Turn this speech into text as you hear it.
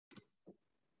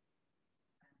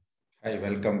Hi,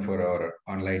 welcome for our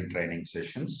online training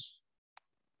sessions.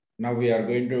 Now we are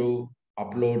going to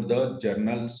upload the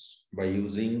journals by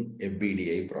using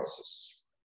FBDI process.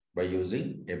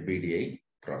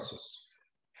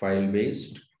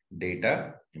 File-based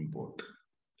data import.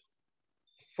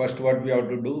 First, what we have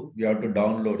to do, we have to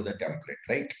download the template,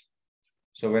 right?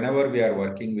 So whenever we are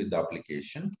working with the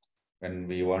application, when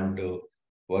we want to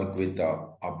work with the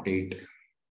update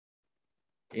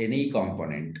any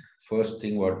component, first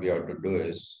thing what we have to do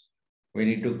is we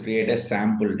need to create a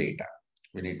sample data.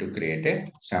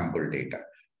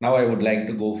 Now I would like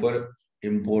to go for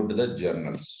import the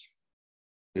journals.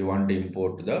 We want to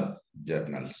import the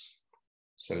journals.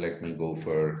 So let me go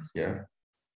for here.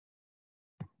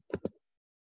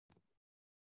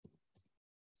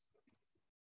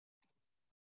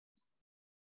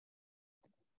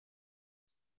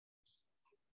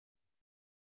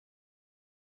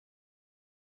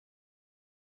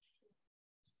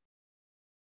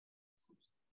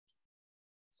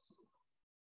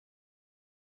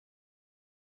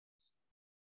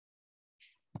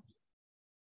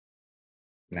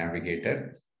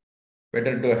 Navigator.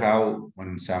 Better to have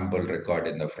one sample record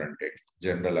in the front end.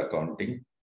 General accounting,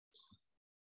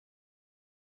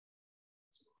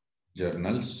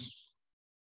 journals.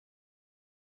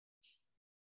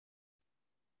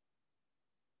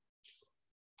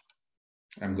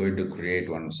 I'm going to create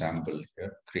one sample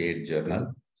here, create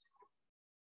journal.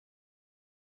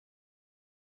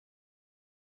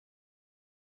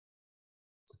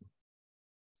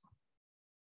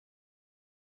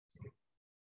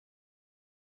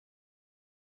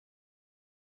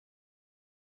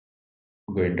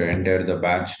 I'm going to enter the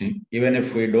batch name. Even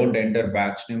if we don't enter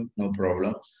batch name, no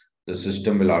problem. The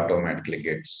system will automatically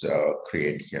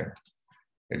create here.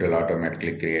 It will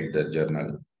automatically create the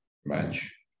journal batch.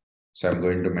 So I'm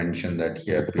going to mention that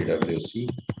here PwC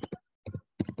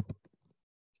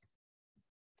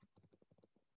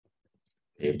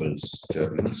tables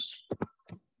journals.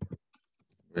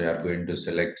 We are going to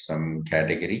select some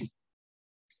category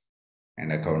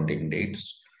and accounting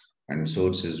dates, and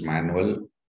source is manual.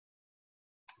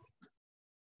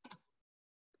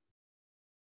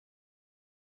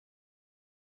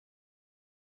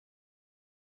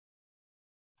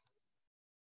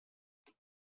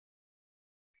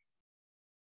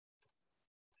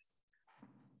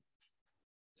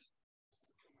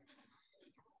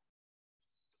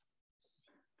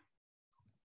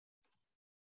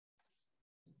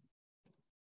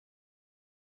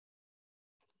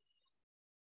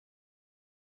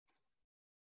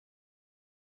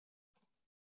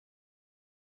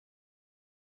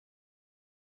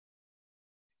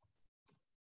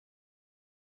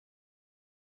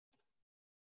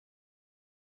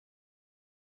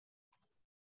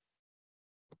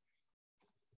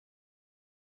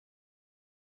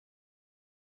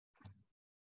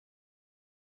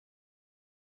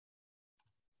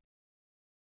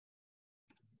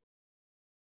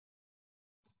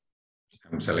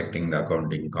 I'm selecting the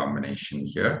accounting combination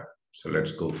here. So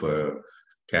let's go for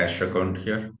cash account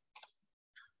here.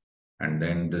 And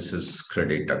then this is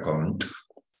credit account.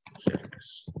 Here it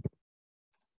is.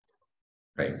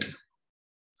 Right.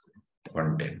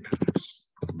 Content.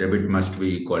 Debit must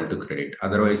be equal to credit.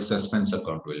 Otherwise, suspense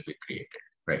account will be created.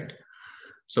 Right.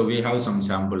 So we have some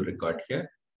sample record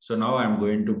here. So now I'm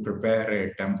going to prepare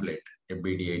a template, a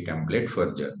BDA template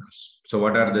for journals. So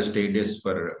what are the stages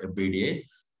for a BDA?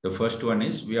 The first one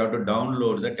is we have to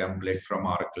download the template from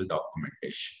Oracle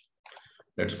documentation.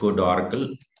 Let's go to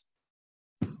Oracle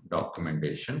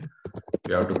documentation.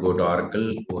 We have to go to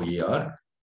Oracle OER,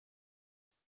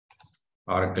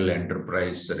 Oracle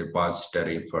Enterprise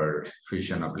Repository for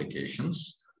Fusion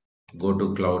applications. Go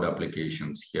to Cloud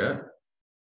Applications here.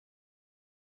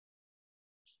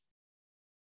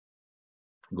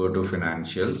 Go to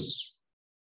Financials.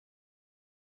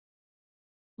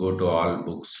 Go to All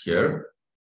Books here.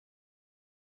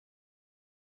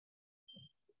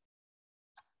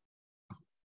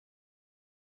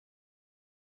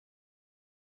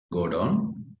 Go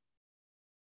down.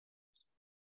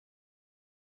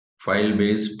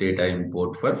 File-based data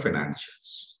import for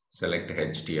financials. Select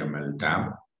HTML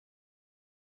tab.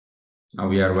 Now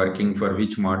we are working for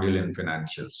which module in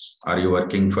financials? Are you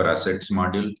working for assets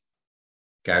module,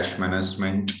 cash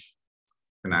management,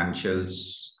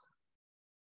 financials,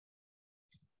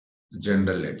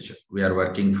 general ledger? We are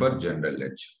working for general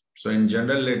ledger. So in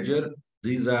general ledger,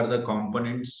 these are the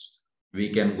components we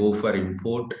can go for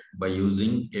import by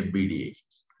using FBDI.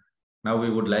 Now we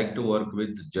would like to work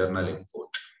with journal import.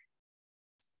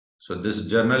 So this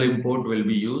journal import will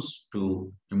be used to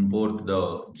import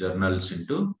the journals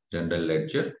into general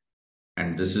ledger.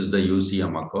 And this is the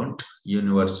UCM account,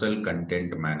 Universal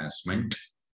Content Management.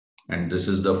 And this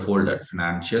is the folder,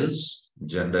 Financials,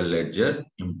 General Ledger,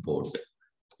 Import.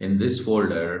 In this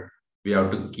folder, we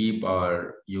have to keep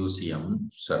our UCM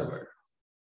server.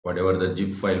 Whatever the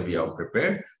zip file we have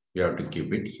prepared, we have to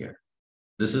keep it here.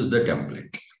 This is the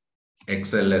template,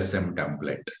 XLSM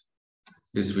template.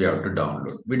 This we have to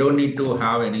download. We don't need to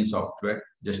have any software,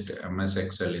 just MS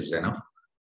Excel is enough.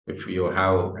 If you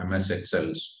have MS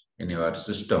Excels in your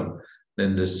system,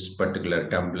 then this particular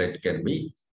template can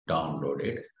be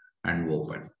downloaded and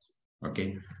open.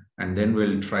 Okay, and then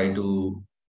we'll try to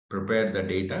prepare the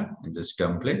data in this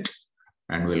template,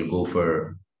 and we'll go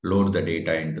for load the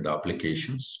data into the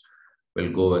applications.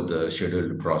 We'll go with the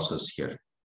scheduled process here.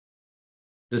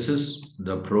 This is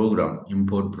the program,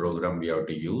 import program we have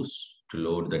to use to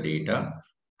load the data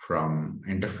from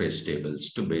interface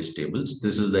tables to base tables.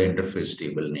 This is the interface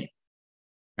table name,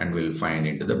 and we'll find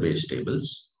into the base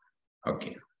tables.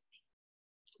 Okay.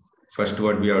 First,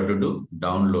 what we have to do,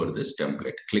 download this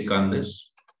template. Click on this.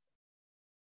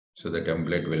 So the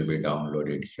template will be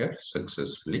downloaded here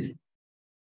successfully.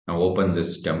 Now open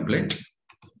this template.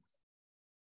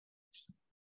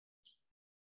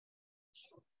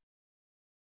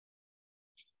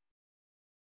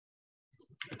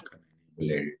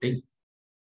 Editing.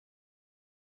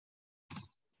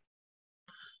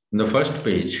 In the first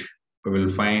page, we will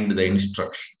find the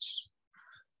instructions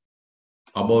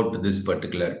about this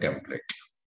particular template.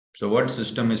 So what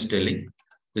system is telling?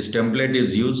 This template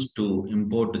is used to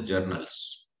import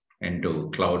journals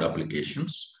into cloud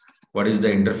applications. What is the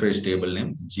interface table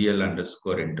name?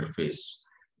 GL_interface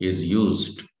is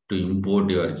used to import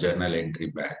your journal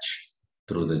entry batch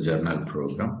through the journal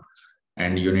program.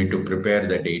 And you need to prepare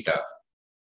the data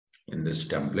in this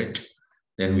template.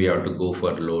 Then we have to go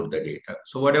for load the data.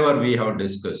 So whatever we have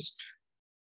discussed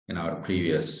in our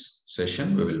previous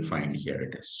session, we will find here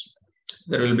it is.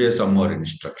 There will be some more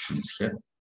instructions here.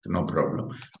 No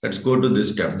problem. Let's go to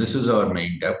this tab. This is our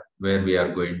main tab where we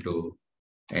are going to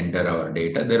enter our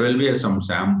data. There will be some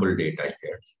sample data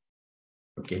here.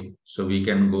 Okay, so we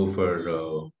can go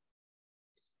for,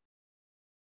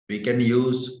 we can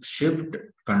use Shift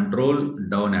Control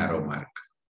down arrow mark.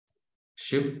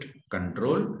 Shift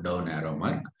Control down arrow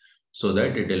mark, so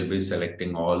that it will be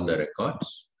selecting all the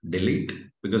records. Delete,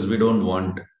 because we don't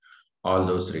want all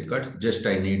those records. Just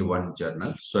I need one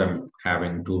journal. So I'm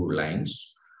having 2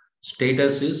 lines.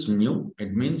 Status is new.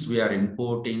 It means we are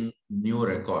importing new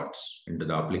records into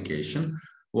the application.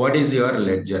 What is your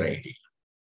ledger ID?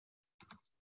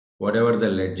 Whatever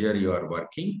the ledger you are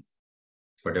working,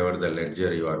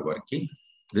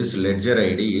 this ledger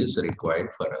ID is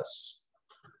required for us.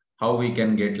 How we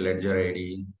can get ledger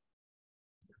ID?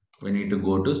 We need to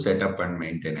go to setup and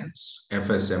maintenance,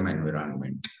 FSM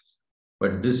environment.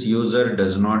 But this user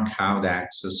does not have the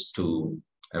access to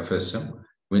FSM.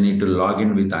 We need to log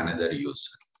in with another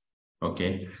user.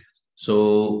 Okay.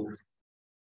 So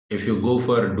if you go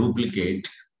for duplicate,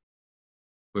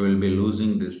 we will be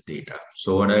losing this data.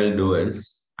 So what I'll do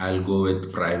is I'll go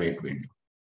with private window.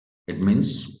 It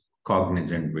means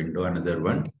cognizant window, another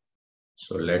one.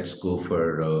 So let's go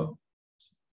for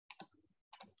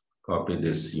copy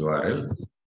this URL.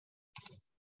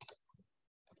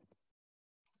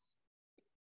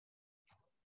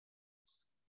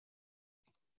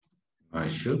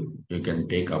 Issue, you can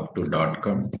take up to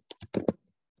 .com.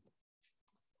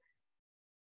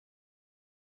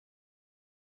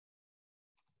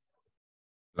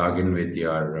 Log in with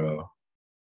your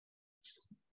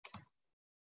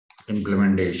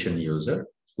implementation user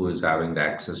who is having the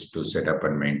access to setup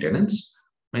and maintenance,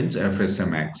 means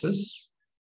FSM access.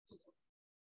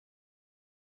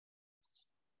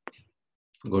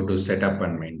 Go to setup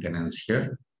and maintenance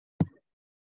here.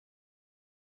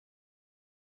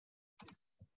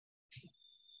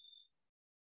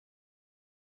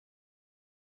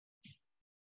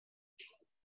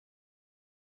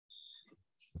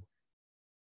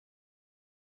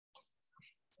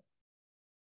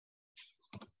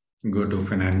 Go to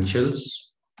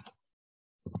financials.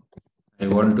 I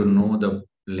want to know the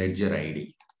ledger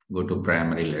ID. Go to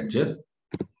primary ledger.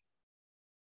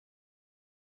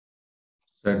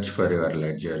 Search for your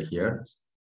ledger here.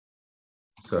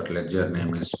 So ledger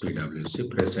name is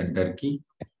PWC. Press enter key.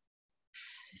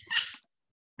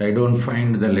 I don't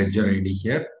find the ledger ID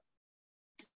here.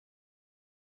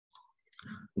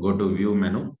 Go to view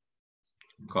menu,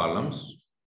 columns.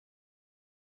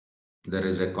 There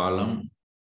is a column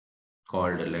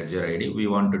called ledger ID. We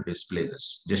want to display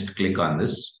this. Just click on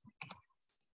this.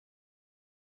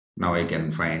 Now I can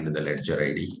find the ledger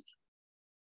ID.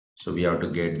 So we have to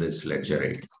get this ledger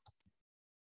ID.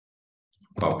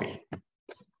 Copy.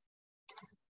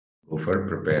 go for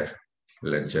prepare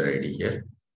ledger ID here.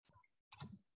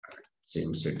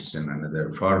 Since it's in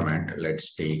another format,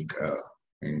 let's take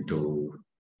into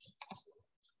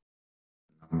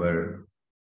number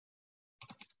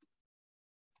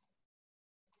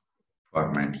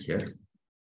format here.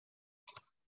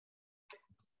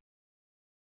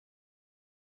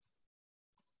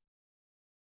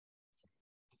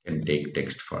 Can take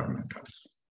text format also.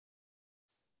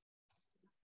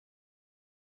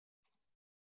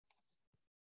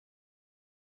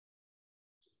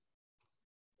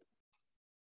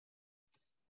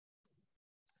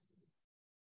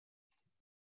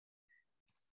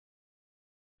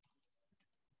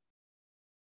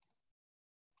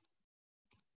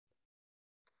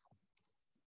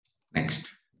 Next,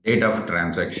 date of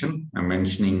transaction. I'm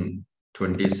mentioning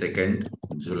 22nd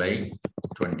July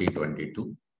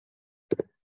 2022.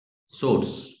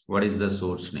 Source. What is the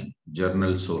source name?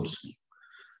 Journal source name.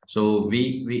 So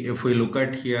if we look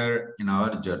at here in our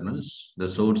journals, the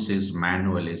source is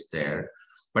manual is there,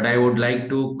 but I would like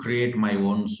to create my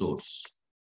own source.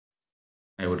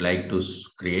 I would like to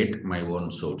create my own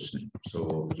source name.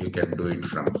 So you can do it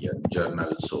from here,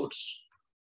 journal source.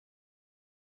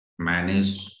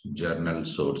 Manage journal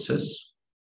sources.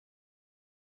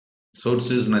 Source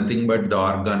is nothing but the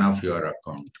organ of your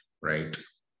account, right?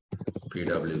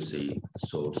 PwC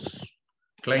source.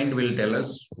 Client will tell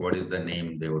us what is the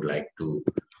name they would like to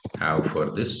have for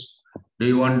this. Do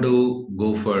you want to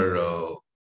go for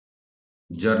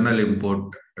journal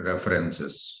import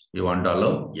references? You want to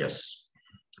allow? Yes,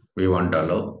 we want to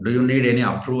allow. Do you need any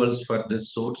approvals for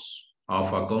this source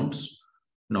of accounts?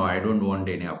 No, I don't want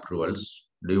any approvals.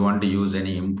 Do you want to use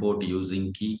any import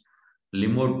using key?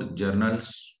 Limit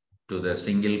journals to the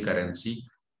single currency.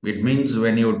 It means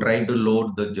when you try to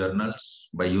load the journals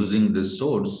by using this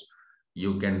source,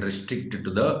 you can restrict it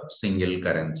to the single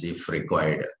currency if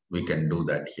required. We can do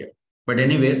that here. But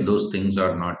anyway, those things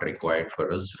are not required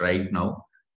for us right now.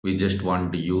 We just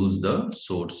want to use the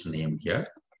source name here.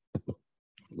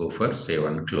 Go for save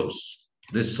and close.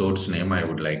 This source name, I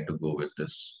would like to go with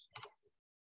this.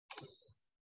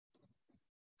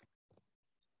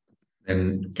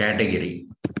 Then category.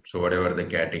 So whatever the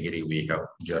category we have,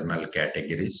 journal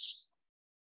categories.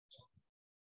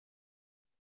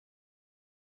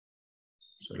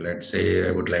 So let's say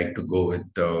I would like to go with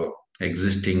the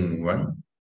existing one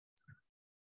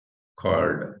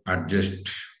called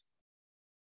adjustment.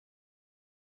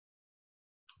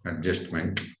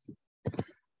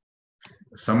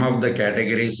 Some of the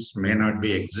categories may not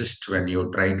be exist when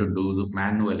you try to do the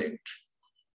manual entry.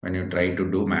 When you try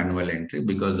to do manual entry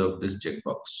because of this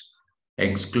checkbox.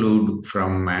 Exclude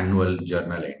from manual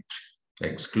journal entry.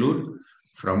 Exclude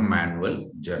from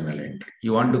manual journal entry.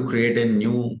 You want to create a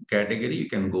new category, you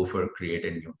can go for create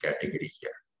a new category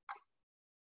here.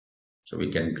 So we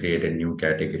can create a new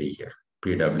category here.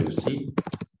 PwC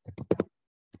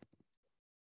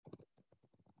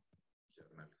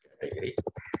journal category.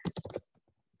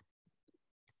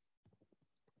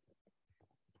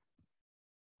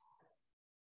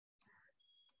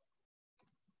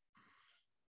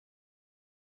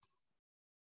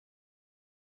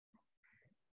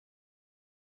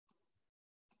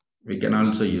 We can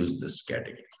also use this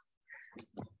category.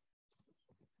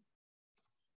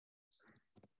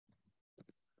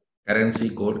 Currency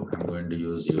code, I'm going to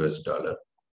use US dollar.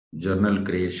 Journal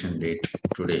creation date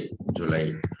today,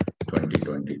 July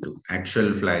 2022.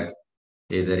 Actual flag,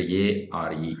 either A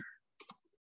or E.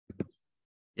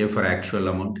 A for actual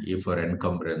amount, E for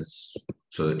encumbrance.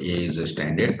 So A is a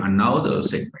standard. And now the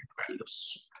segment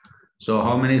values. So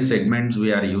how many segments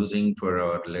we are using for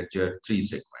our ledger? 3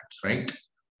 segments, right?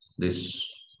 This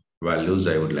values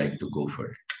I would like to go for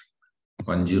it.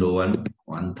 101,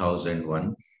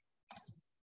 1001,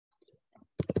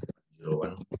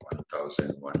 01,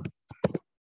 1001,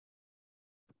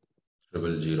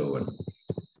 0001.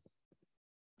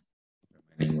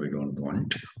 Remaining we don't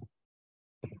want.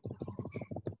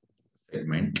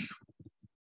 Segment.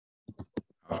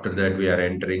 After that we are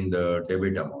entering the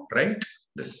debit amount, right?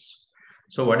 This.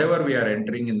 So whatever we are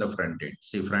entering in the front end.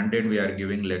 See, front end we are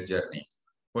giving ledger name.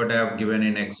 What I have given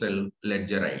in Excel,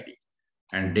 ledger ID.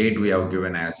 And date we have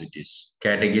given as it is.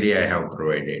 Category I have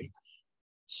provided.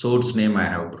 Source name I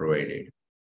have provided.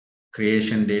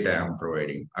 Creation date I am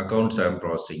providing. Accounts I am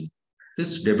processing.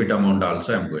 This debit amount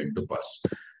also I am going to pass.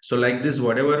 So like this,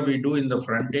 whatever we do in the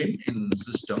front end in the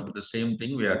system, the same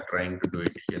thing we are trying to do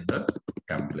it in the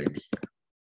template here.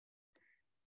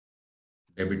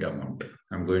 Debit amount.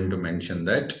 I'm going to mention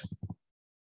that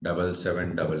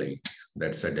 7788.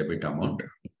 That's a debit amount.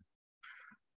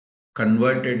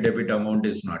 Converted debit amount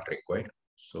is not required.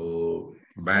 So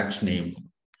batch name,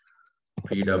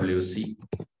 PWC,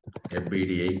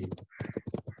 FBDI,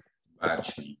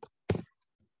 batch name,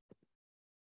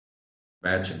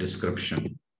 batch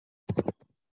description.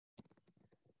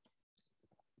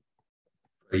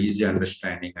 For easy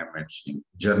understanding, I'm mentioning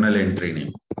journal entry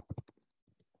name.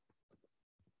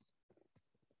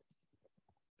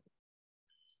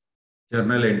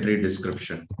 Journal entry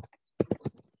description.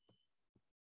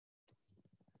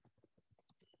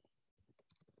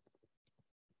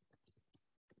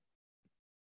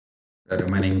 The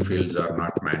remaining fields are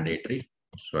not mandatory,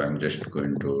 so I'm just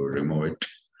going to remove it.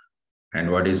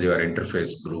 And what is your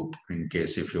interface group? In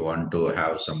case if you want to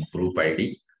have some group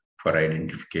ID for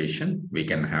identification, we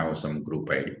can have some group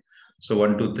ID. So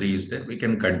 1, 2, 3 is there. We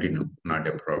can continue, not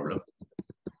a problem.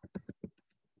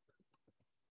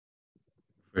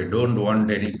 If we don't want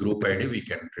any group ID, we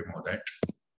can remove that.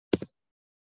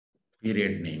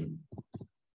 Period name.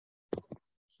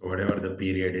 So whatever the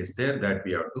period is there, that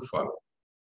we have to follow.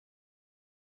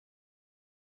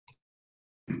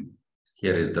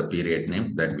 Here is the period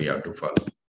name that we have to follow.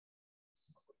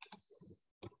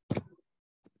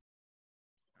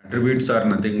 Attributes are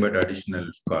nothing but additional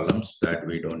columns that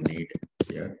we don't need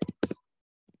here.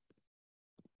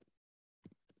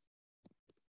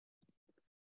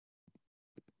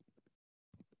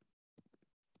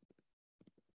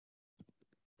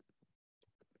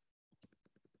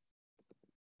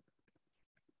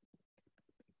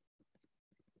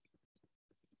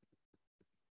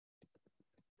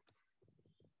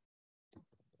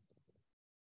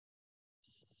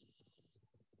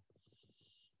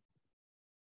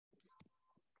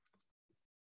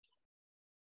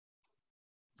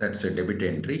 That's the debit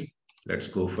entry. Let's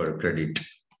go for credit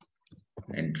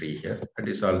entry here. It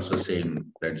is also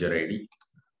same ledger ID,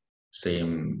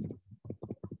 same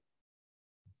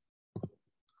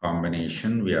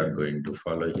combination we are going to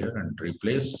follow here and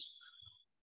replace.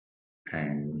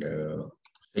 And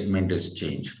segment is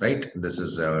changed, right? This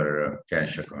is our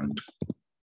cash account.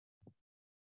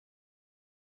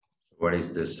 What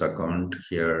is this account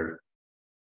here?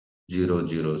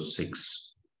 006.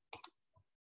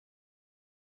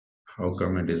 How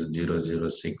come it is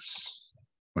 006?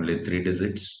 Only 3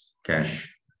 digits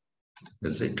cash.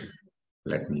 Is it?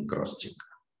 Let me cross check.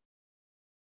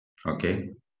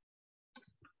 Okay.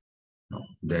 No,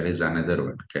 there is another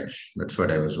one, cash. That's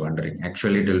what I was wondering.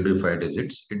 Actually, it will be 5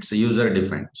 digits. It's a user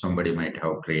defined. Somebody might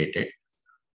have created.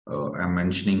 I'm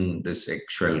mentioning this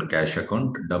actual cash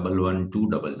account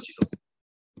 11200.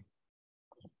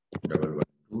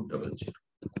 11200.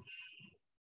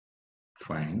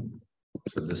 Fine.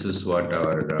 So this is what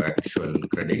our actual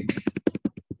credit.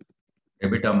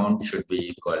 Debit amount should be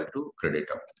equal to credit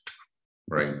amount,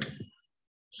 right?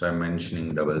 So I'm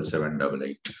mentioning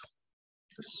 7788.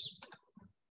 This.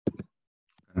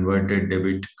 Converted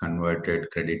debit,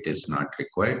 converted credit is not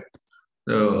required.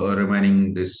 The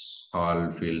remaining this all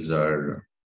fields are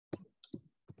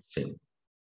same.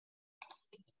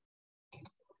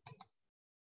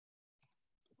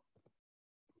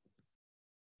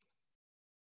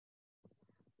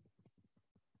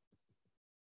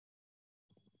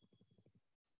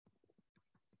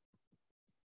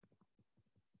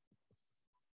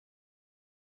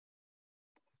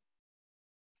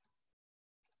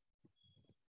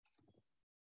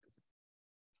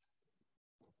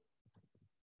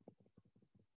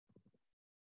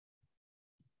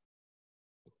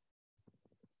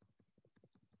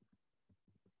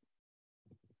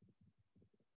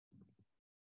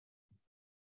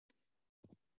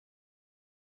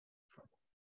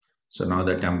 So now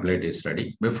the template is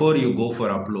ready. Before you go for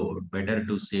upload, better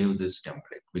to save this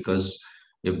template, because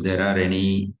if there are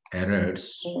any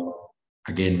errors,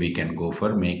 again, we can go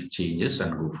for make changes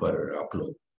and go for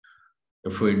upload.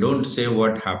 If we don't say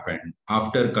what happened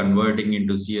after converting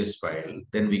into CS file,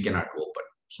 then we cannot open.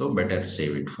 So better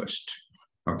save it first.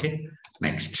 Okay,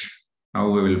 next. Now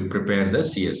we will prepare the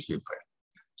CSV file.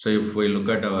 So if we look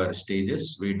at our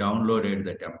stages, we downloaded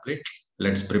the template.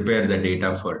 Let's prepare the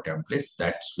data for template.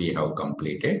 That's we have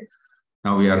completed.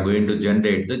 Now we are going to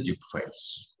generate the zip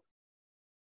files.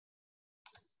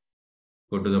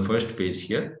 Go to the first page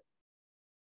here.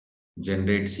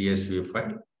 Generate CSV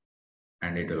file.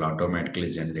 And it will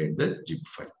automatically generate the zip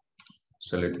file.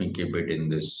 So let me keep it in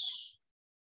this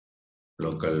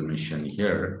local machine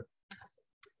here.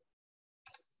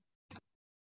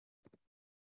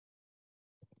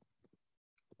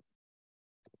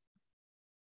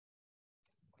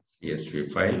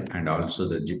 CSV file, and also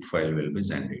the zip file will be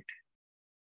generated.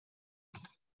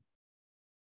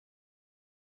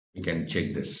 You can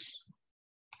check this.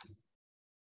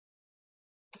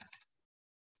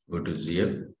 Go to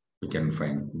GL, you can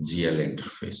find GL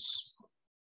interface.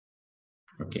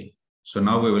 Okay. So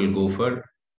now we will go for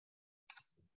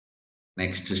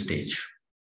next stage.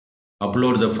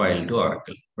 Upload the file to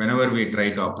Oracle. Whenever we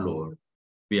try to upload,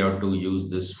 we have to use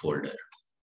this folder.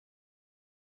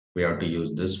 We have to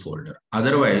use this folder.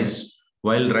 Otherwise,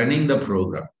 while running the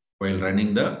program, while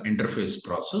running the interface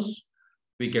process,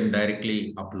 we can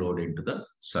directly upload into the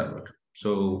server.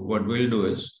 So what we'll do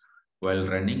is, while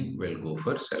running, we'll go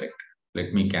for select.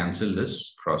 Let me cancel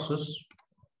this process.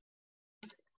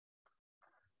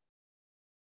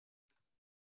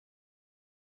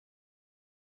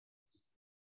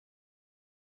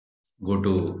 Go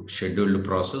to scheduled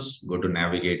process, go to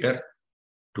navigator,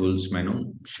 tools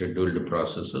menu, scheduled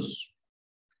processes,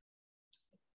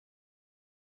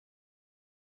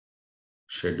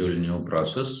 schedule new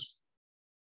process.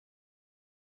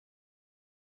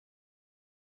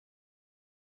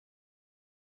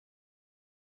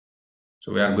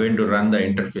 So we are going to run the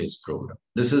interface program.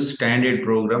 This is standard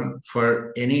program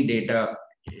for any data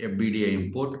FBDI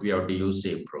import. We have to use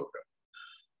same program.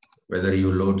 Whether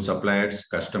you load suppliers,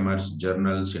 customers,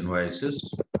 journals, invoices,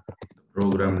 the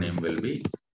program name will be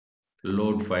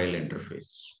load file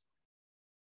interface.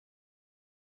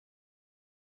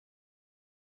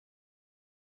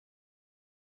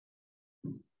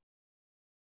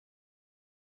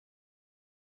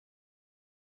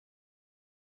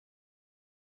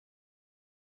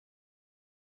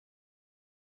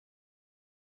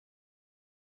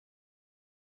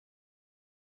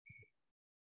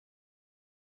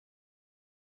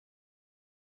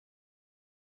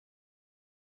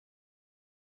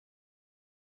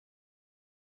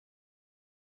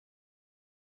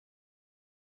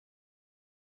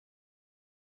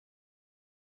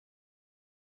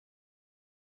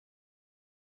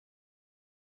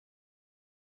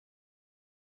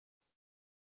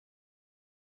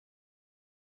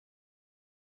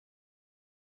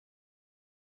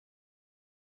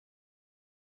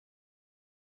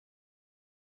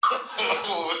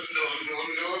 No.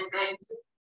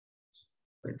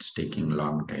 It's taking a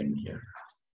long time here.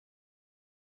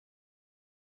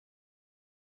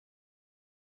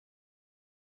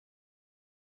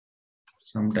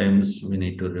 Sometimes we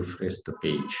need to refresh the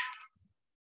page.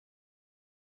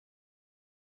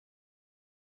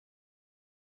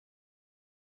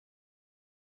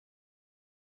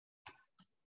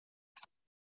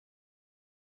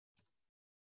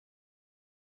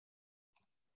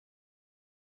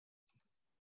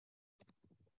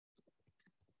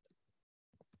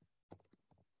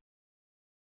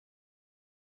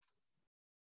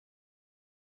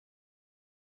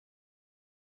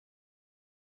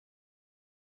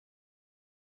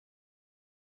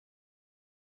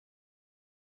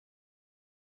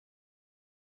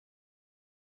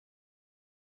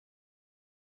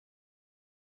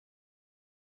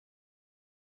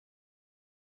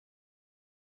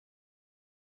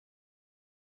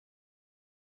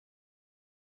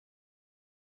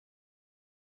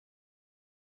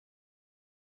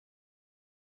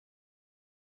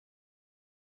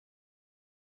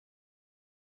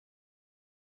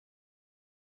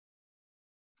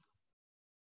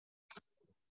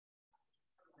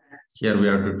 Here we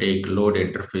have to take load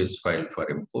interface file for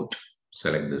import.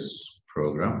 Select this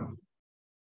program.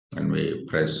 When we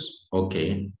press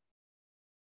OK,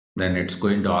 then it's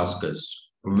going to ask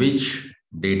us which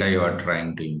data you are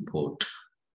trying to import.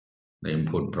 The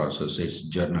import process is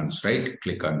journals, right?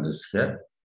 Click on this here.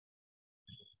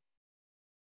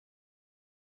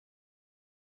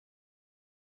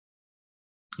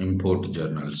 Import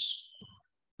journals.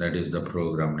 That is the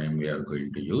program name we are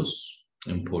going to use.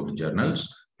 Import journals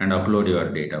and upload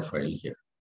your data file here.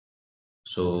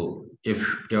 So if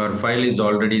your file is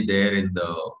already there in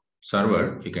the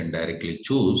server, you can directly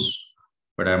choose,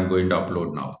 but I'm going to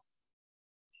upload now.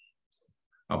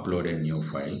 Upload a new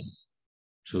file.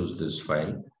 Choose this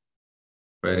file.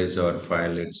 Where is our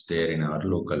file? It's there in our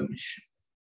local machine.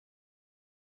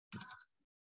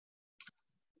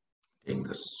 Take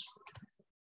this.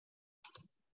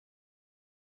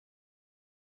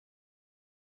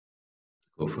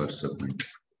 Go for submit.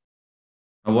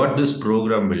 Now what this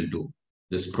program will do?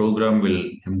 This program will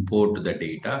import the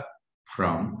data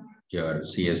from your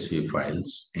CSV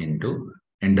files into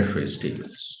interface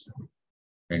tables.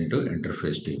 Into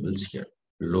interface tables here.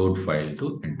 Load file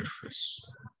to interface.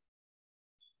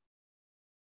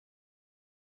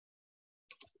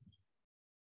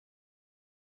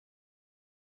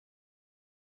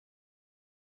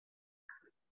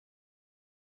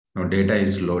 Now data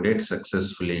is loaded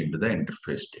successfully into the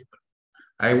interface table.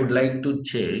 I would like to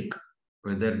check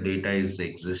whether data is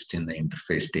exist in the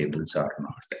interface tables or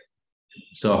not.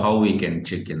 So how we can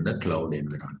check in the cloud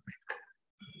environment.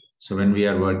 So when we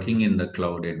are working in the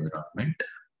cloud environment,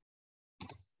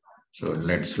 so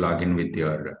let's log in with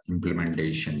your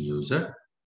implementation user.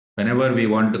 Whenever we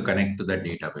want to connect to the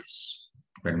database,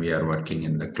 when we are working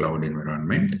in the cloud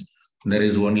environment, there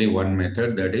is only one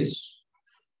method, that is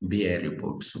BI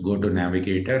reports. Go to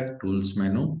Navigator, Tools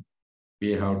menu.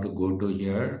 We have to go to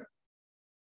here,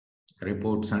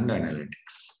 Reports and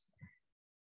Analytics.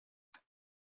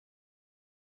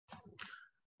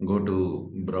 Go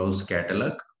to Browse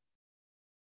Catalog.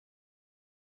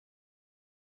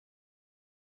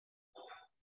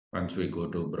 Once we go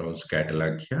to Browse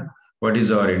Catalog here, what is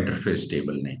our interface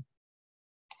table name?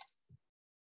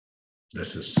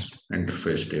 This is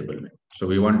interface table name. So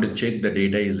we want to check the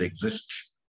data is exist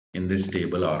in this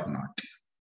table or not.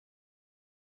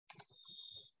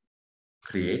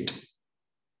 Create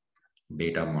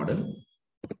data model.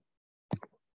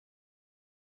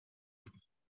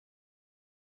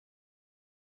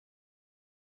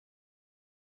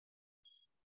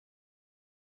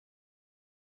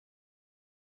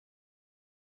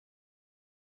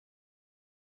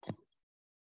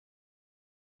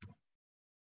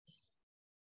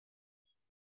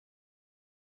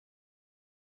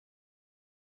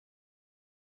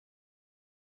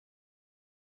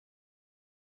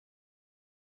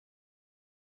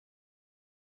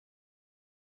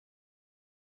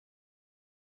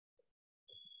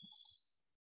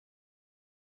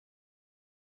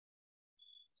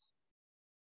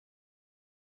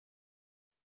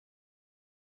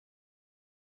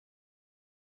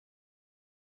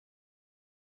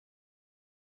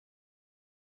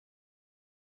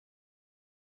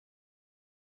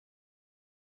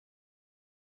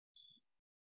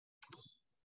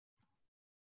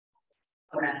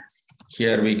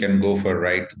 Here we can go for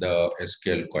write the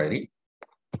SQL query.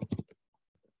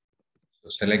 So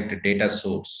select data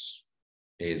source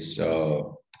is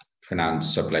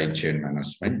finance supply chain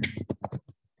management.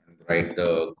 Write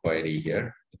the query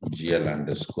here, GL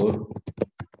underscore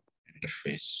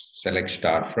interface. Select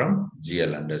star from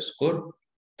GL underscore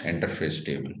interface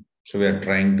table. So we are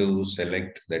trying to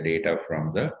select the data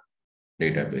from the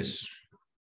database.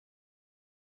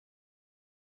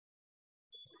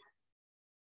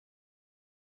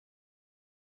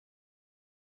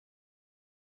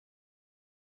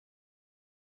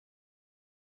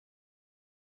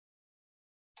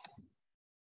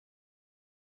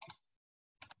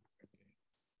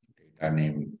 Data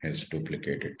name is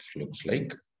duplicated, looks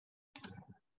like.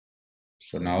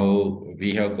 So now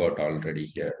we have got already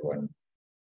here one.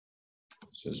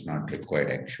 So it's not required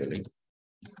actually.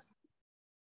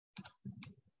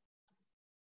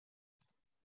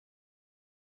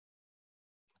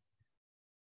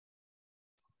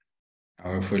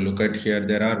 Now if we look at here,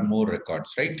 there are more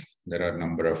records, right? There are a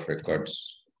number of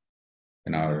records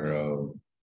in our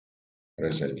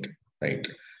result, right?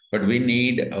 But we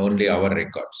need only our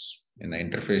records. In the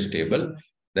interface table,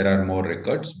 there are more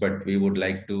records, but we would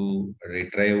like to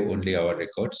retrieve only our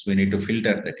records. We need to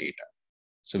filter the data.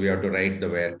 So we have to write the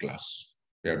where clause.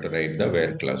 We have to write the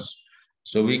where clause.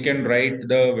 So we can write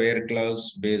the where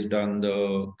clause based on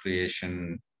the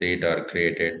creation data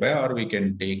created by, or we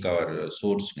can take our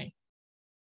source name.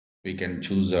 We can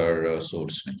choose our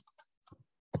source name.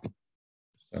 So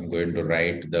I'm going to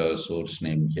write the source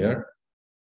name here.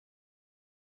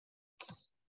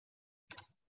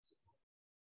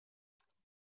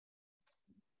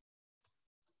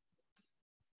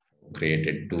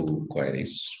 Created two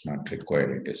queries, not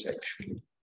required, it is actually.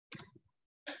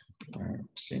 It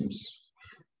seems.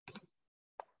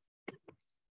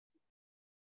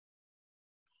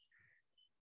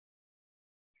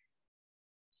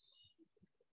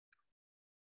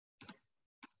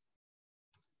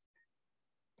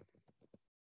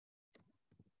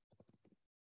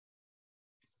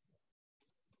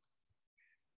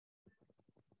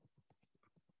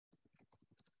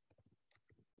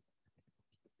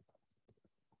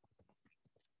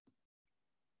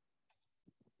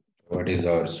 What is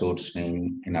our source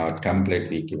name? In our template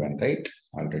we given, right?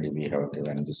 Already we have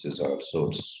given, this is our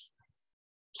source.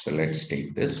 So let's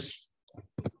take this.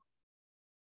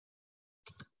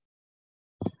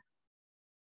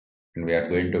 And we are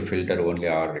going to filter only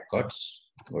our records.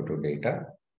 Go to data,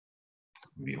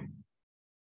 view.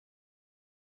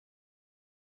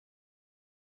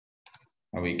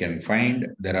 Now we can find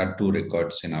there are two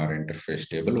records in our interface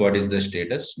table. What is the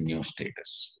status? New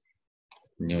status.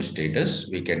 New status,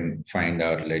 we can find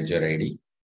our ledger ID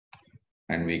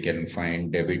and we can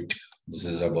find debit. This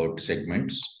is about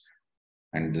segments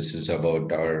and this is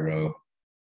about our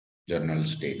journal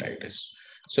status.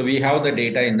 So we have the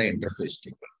data in the interface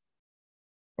table.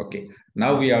 Okay,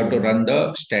 now we have to run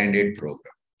the standard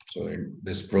program. So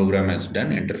this program has done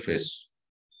interface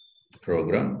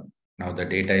program. Now the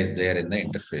data is there in the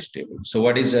interface table. So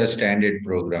what is a standard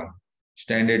program?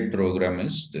 Standard program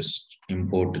is this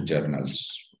import journals.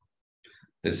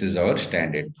 This is our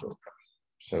standard program.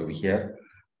 So here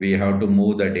we have to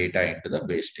move the data into the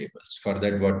base tables. For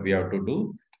that, what we have to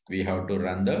do? We have to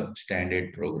run the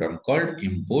standard program called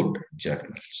import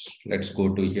journals. Let's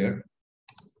go to here.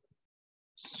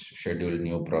 Schedule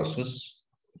new process.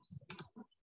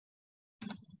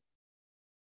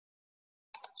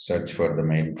 Search for the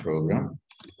main program.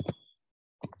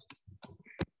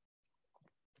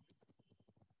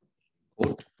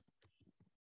 Import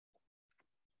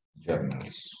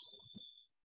journals.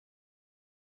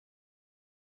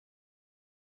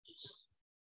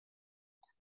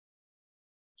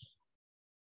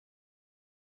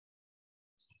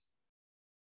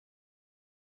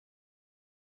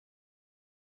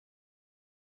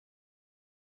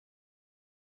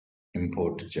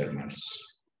 Import journals.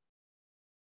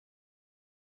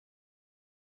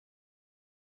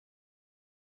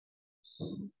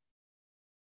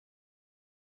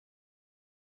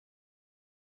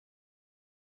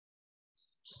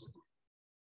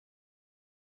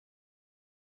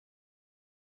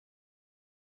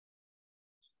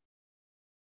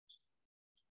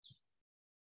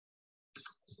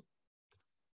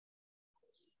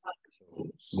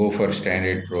 Go for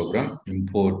standard program,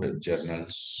 import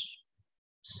journals.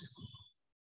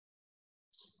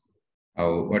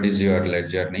 What is your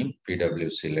ledger name?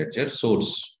 PwC ledger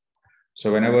source.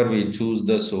 So whenever we choose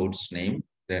the source name,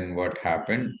 then what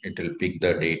happened? It will pick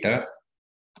the data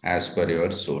as per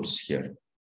your source here.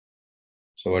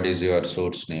 So what is your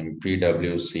source name?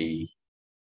 PwC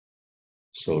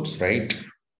source, right?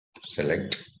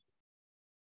 Select.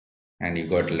 And you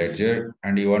got ledger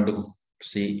and you want to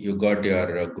see, you got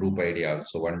your group ID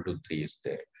also, 1, 2, 3 is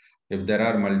there. If there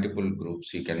are multiple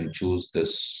groups, you can choose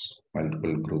this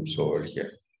multiple groups over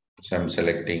here. So I'm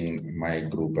selecting my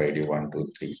group ID 1,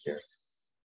 2, 3 here.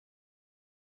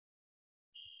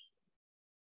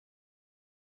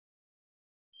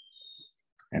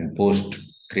 And post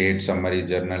create summary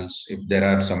journals. If there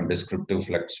are some descriptive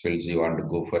flex fields you want to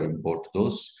go for import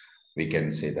those, we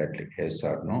can say that like yes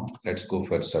or no. Let's go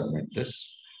for submit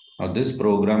this. Now this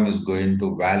program is going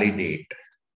to validate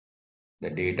the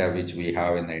data which we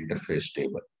have in the interface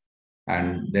table.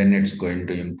 And then it's going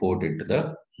to import into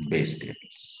the base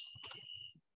tables.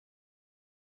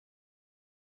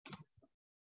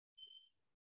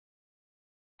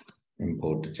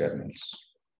 Import journals.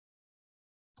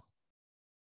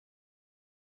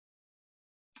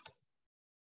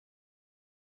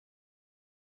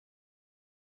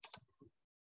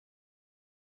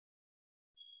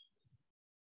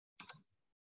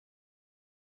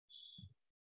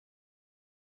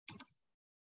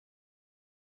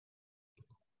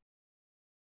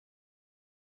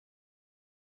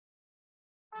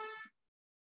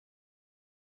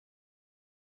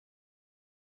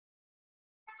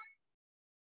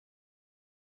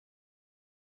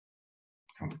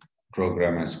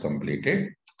 Program has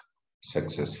completed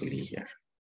successfully here.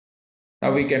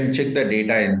 Now we can check the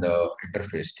data in the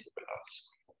interface table also.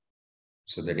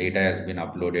 So the data has been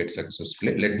uploaded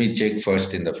successfully. Let me check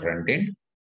first in the front end.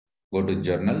 Go to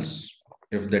journals.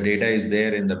 If the data is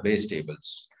there in the base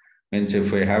tables, means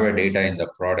if we have a data in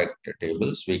the product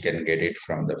tables, we can get it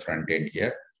from the front end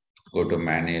here. Go to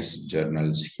manage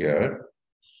journals here.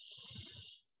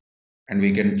 And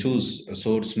we can choose a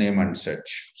source name and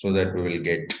such so that we will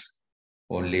get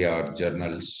only our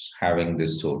journals having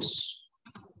this source.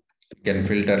 You can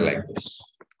filter like this.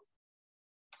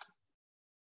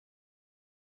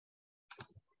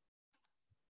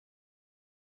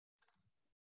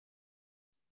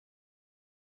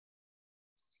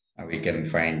 Now we can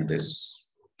find this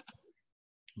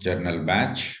journal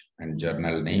batch and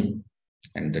journal name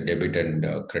and the debit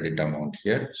and credit amount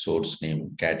here, source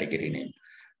name, category name.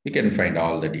 We can find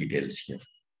all the details here.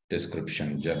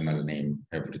 Description, journal name,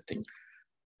 everything.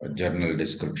 A journal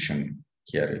description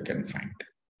here you can find.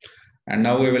 And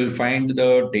now we will find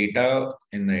the data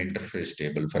in the interface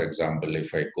table. For example,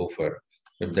 if I go for,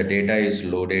 if the data is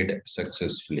loaded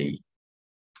successfully,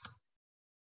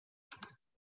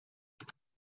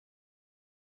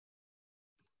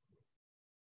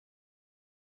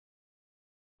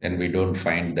 then we don't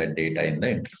find that data in the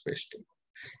interface table.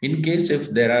 In case if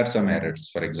there are some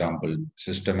errors, for example,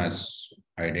 system has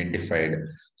identified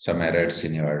some errors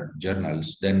in your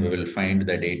journals, then we will find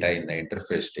the data in the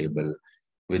interface table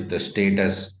with the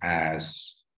status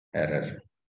as error,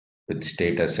 with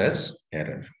status as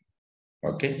error.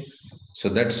 Okay, so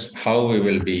that's how we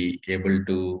will be able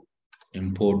to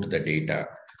import the data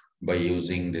by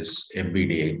using this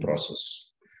FBDI process.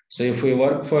 So if we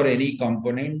work for any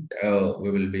component,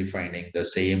 we will be finding the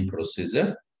same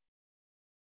procedure.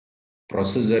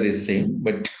 Procedure is same,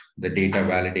 but the data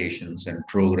validations and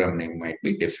program name might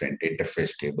be different.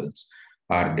 Interface tables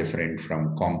are different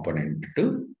from component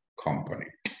to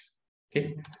component.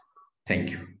 Okay, thank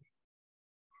you.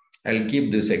 I'll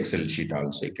keep this Excel sheet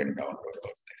also, you can download out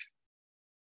there.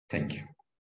 Thank you.